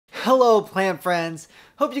Hello, plant friends.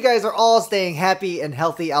 Hope you guys are all staying happy and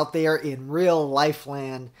healthy out there in real life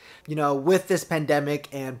land. You know, with this pandemic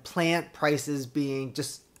and plant prices being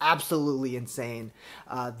just absolutely insane,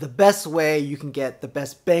 the best way you can get the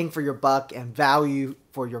best bang for your buck and value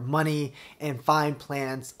for your money and find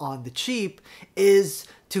plants on the cheap is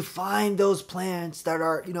to find those plants that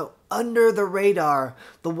are, under the radar,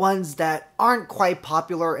 the ones that aren't quite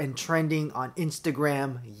popular and trending on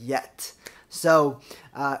Instagram yet. So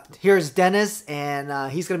here's Dennis,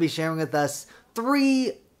 and he's going to be sharing with us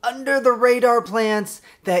 3 under the radar plants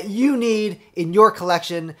that you need in your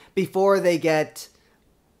collection before they get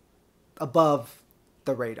above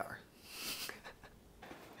the radar.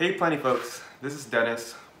 Hey Planty folks, this is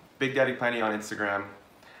Dennis, Big Daddy Planty on Instagram.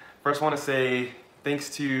 First want to say thanks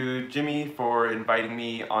to Jimmy for inviting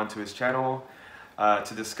me onto his channel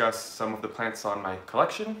to discuss some of the plants on my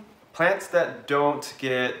collection. Plants that don't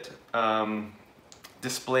get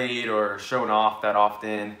displayed or shown off that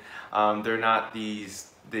often. They're not the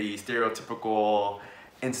stereotypical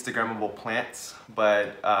Instagrammable plants,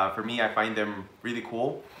 but for me I find them really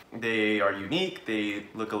cool. They are unique, they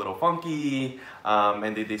look a little funky,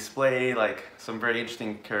 and they display like some very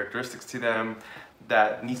interesting characteristics to them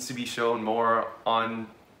that needs to be shown more on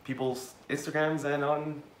people's Instagrams and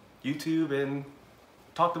on YouTube and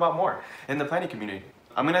talked about more in the planting community.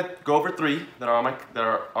 I'm gonna go over 3 that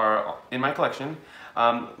are in my collection.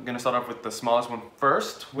 I'm gonna start off with the smallest one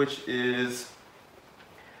first, which is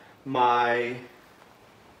my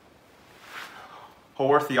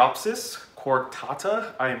Haworthiopsis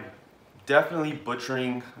coarctata. I'm definitely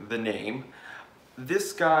butchering the name.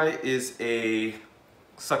 This guy is a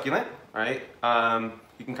succulent, right?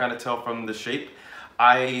 You can kind of tell from the shape.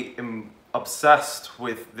 I am obsessed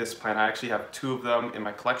with this plant. I actually have 2 of them in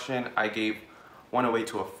my collection. I gave one away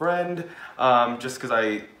to a friend just because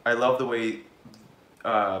I love the way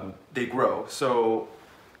they grow. So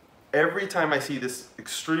every time I see this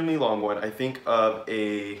extremely long one, I think of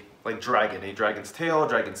a dragon's tail,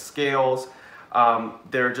 dragon's scales.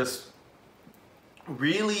 They're just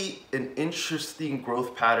really an interesting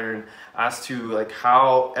growth pattern as to like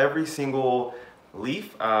how every single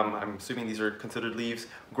leaf, I'm assuming these are considered leaves,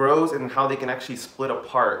 grows and how they can actually split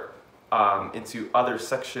apart into other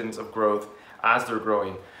sections of growth as they're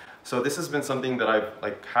growing. So this has been something that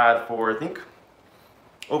I've had for I think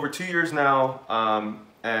over 2 years now,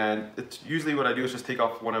 and it's usually what I do is just take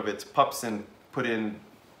off one of its pups and put in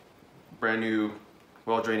brand new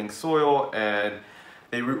well-draining soil, and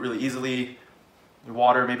they root really easily.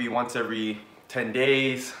 Water maybe once every 10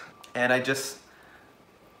 days, and I just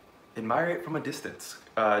admire it from a distance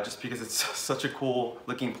just because it's such a cool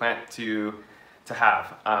looking plant to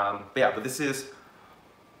have. But this is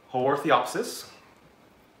Haworthiopsis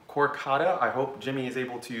coarctata. I hope Jimmy is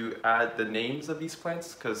able to add the names of these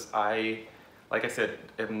plants because like I said,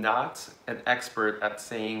 am not an expert at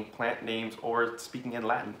saying plant names or speaking in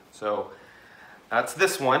Latin. So that's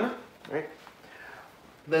this one, right?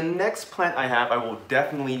 The next plant I have, I will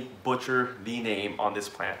definitely butcher the name on this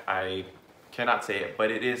plant. I cannot say it,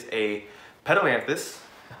 but it is a Pedilanthus,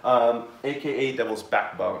 aka devil's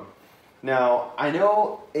backbone. Now, I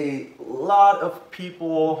know a lot of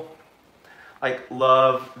people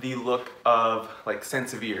love the look of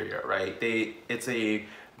Sansevieria, right? It's a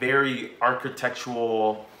very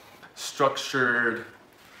architectural, structured,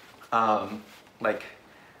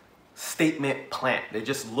 statement plant. It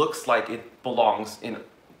just looks like it belongs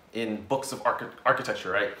in books of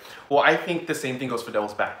architecture, right? Well, I think the same thing goes for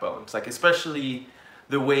devil's backbones, especially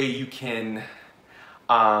the way you can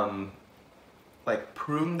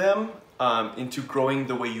prune them into growing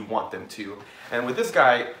the way you want them to. And with this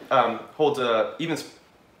guy, holds a even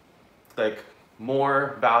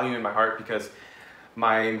more value in my heart because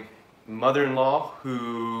my mother-in-law,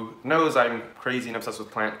 who knows I'm crazy and obsessed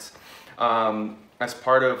with plants, as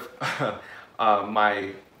part of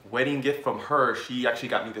my wedding gift from her, she actually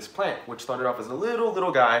got me this plant, which started off as a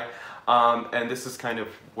little guy, and this is kind of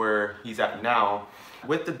where he's at now.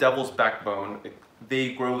 With the devil's backbone,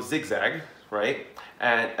 they grow zigzag, right?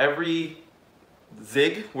 And every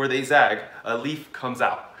zig where they zag, a leaf comes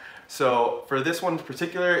out. So for this one in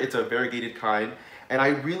particular, it's a variegated kind, and I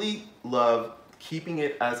really love keeping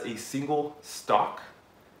it as a single stalk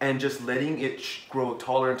and just letting it grow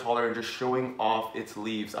taller and taller and just showing off its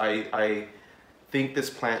leaves. I think this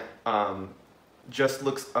plant just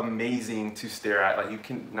looks amazing to stare at. You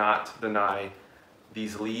cannot deny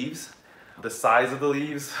these leaves. The size of the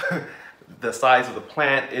leaves, the size of the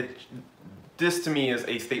plant, this to me is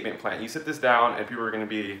a statement plant. You sit this down and people are gonna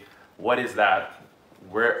be, what is that?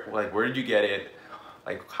 Where did you get it?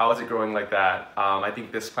 How is it growing like that? I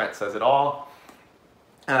think this plant says it all.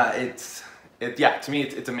 Yeah, to me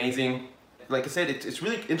it's amazing. Like I said, it's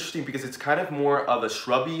really interesting because it's kind of more of a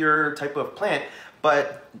shrubbier type of plant,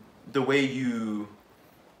 but the way you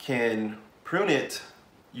can prune it,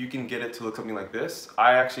 you can get it to look something like this.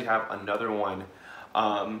 I actually have another one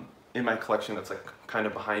in my collection that's like kind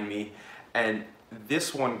of behind me, and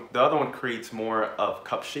this one, the other one, creates more of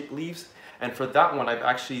cup-shaped leaves, and for that one I've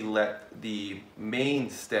actually let the main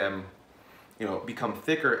stem, you know, become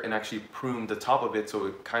thicker and actually prune the top of it, so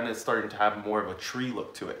it kind of starting to have more of a tree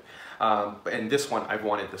look to it. And this one I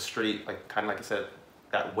wanted the straight, like kind of like I said,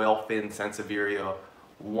 that well-thinned Sansevieria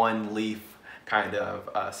one leaf kind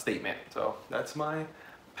of statement. So that's my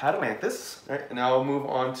Pedilanthus. Right, and now I'll move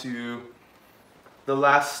on to the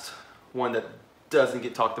last one that doesn't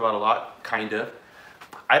get talked about a lot, kind of.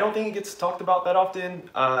 I don't think it gets talked about that often.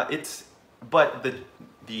 But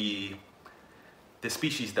the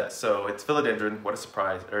species does. So it's philodendron. What a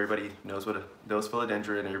surprise! Everybody knows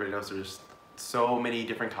philodendron. Everybody knows there's so many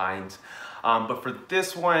different kinds. But for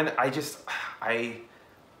this one, I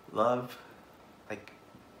love like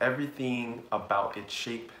everything about its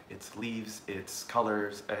shape, its leaves, its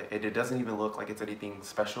colors. It doesn't even look like it's anything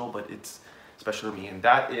special, but it's special to me. And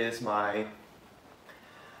that is my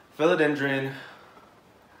Philodendron,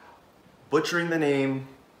 butchering the name,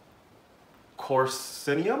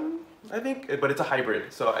 Corsinanum, I think, but it's a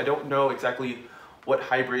hybrid. So I don't know exactly what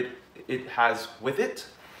hybrid it has with it.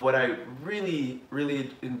 What I really,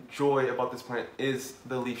 really enjoy about this plant is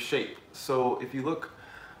the leaf shape. So if you look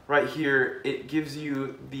right here, it gives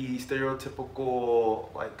you the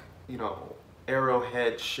stereotypical, like, you know,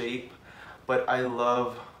 arrowhead shape, but I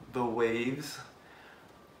love the waves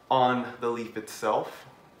on the leaf itself.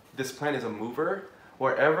 This plant is a mover.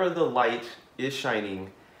 Wherever the light is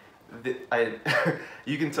shining,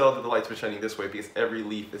 you can tell that the light's been shining this way because every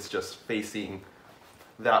leaf is just facing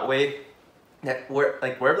that way.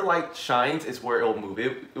 Wherever the light shines is where it will move.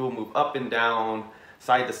 It will move up and down,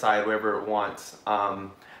 side to side, wherever it wants.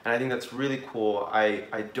 And I think that's really cool.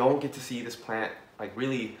 I don't get to see this plant like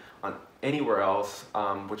really on anywhere else,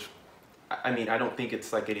 which, I mean, I don't think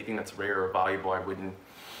it's like anything that's rare or valuable. I wouldn't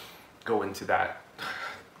go into that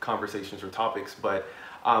conversations or topics, but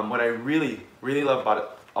what I really, really love about it,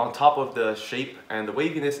 on top of the shape and the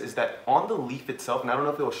waviness, is that on the leaf itself, and I don't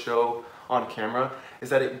know if it'll show on camera, is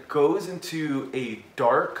that it goes into a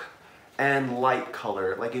dark and light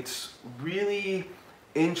color. Like, it's really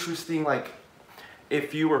interesting. Like,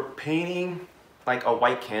 if you were painting like a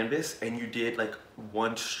white canvas and you did like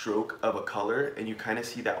one stroke of a color and you kind of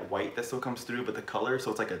see that white that still comes through, but the color, so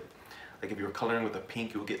it's like if you were coloring with a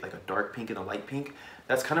pink, you'll get like a dark pink and a light pink.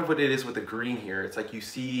 That's kind of what it is with the green here. It's like you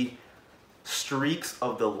see streaks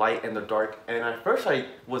of the light and the dark. And at first I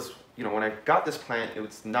was, you know, when I got this plant, it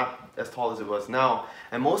was not as tall as it was now.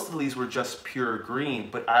 And most of the leaves were just pure green,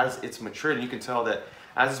 but as it's matured, and you can tell that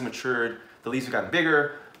as it's matured, the leaves have gotten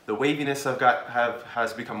bigger, the waviness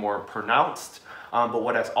has become more pronounced. But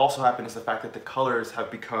what has also happened is the fact that the colors have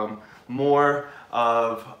become more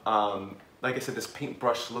of, like I said, this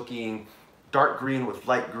paintbrush looking dark green with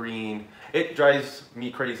light green. It drives me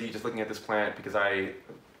crazy just looking at this plant because I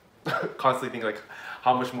constantly think like,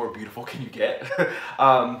 how much more beautiful can you get?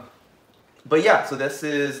 But yeah, so this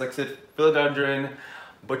is, like I said, Philodendron,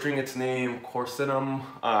 butchering its name, Corsinanum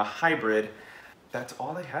hybrid. That's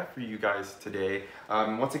all I have for you guys today.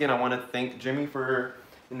 Once again, I want to thank Jimmy for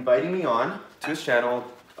inviting me on to his channel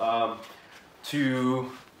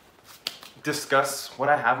to discuss what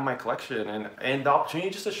I have in my collection and the opportunity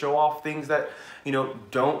just to show off things that, you know,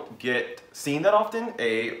 don't get seen that often,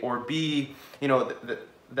 A, or B, you know,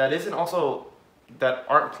 that isn't also, that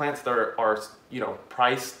aren't plants that are, you know,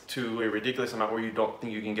 priced to a ridiculous amount where you don't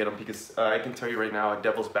think you can get them, because I can tell you right now, a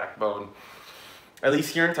devil's backbone, at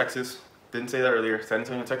least here in Texas, didn't say that earlier, San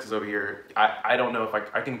Antonio, Texas over here, I don't know if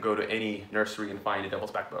I can go to any nursery and find a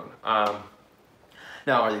devil's backbone.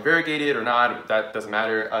 Now, are they variegated or not? That doesn't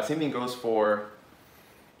matter. Same thing goes for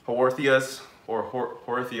Haworthias or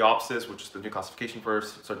Haworthiopsis, which is the new classification for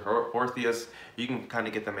certain Haworthias. You can kind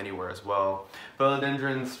of get them anywhere as well.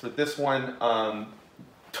 Philodendrons, for this one,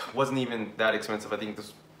 wasn't even that expensive. I think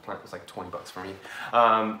this plant was like 20 bucks for me.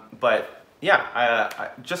 But yeah,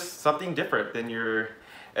 just something different than your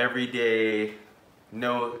everyday,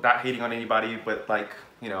 not hating on anybody, but like,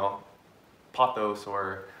 you know, pothos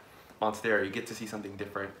or Monstera, you get to see something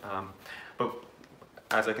different. But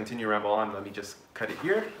as I continue to ramble on, let me just cut it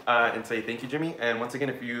here and say thank you, Jimmy. And once again,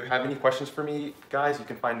 if you have any questions for me, guys, you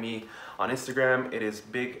can find me on Instagram. It is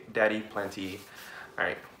Big Daddy Planty. All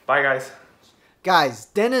right, bye, guys. Guys,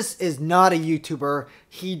 Dennis is not a YouTuber.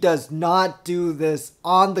 He does not do this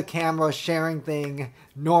on the camera sharing thing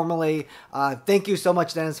normally. Thank you so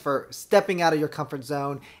much, Dennis, for stepping out of your comfort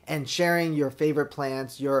zone and sharing your favorite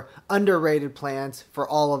plants, your underrated plants for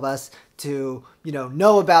all of us to,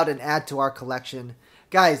 know about and add to our collection.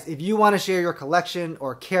 Guys, if you want to share your collection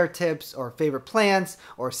or care tips or favorite plants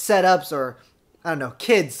or setups or, I don't know,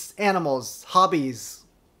 kids, animals, hobbies,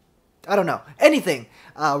 I don't know, anything,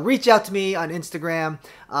 reach out to me on Instagram,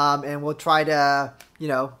 and we'll try to,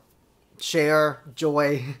 share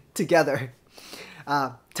joy together.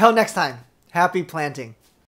 Till next time, happy planting.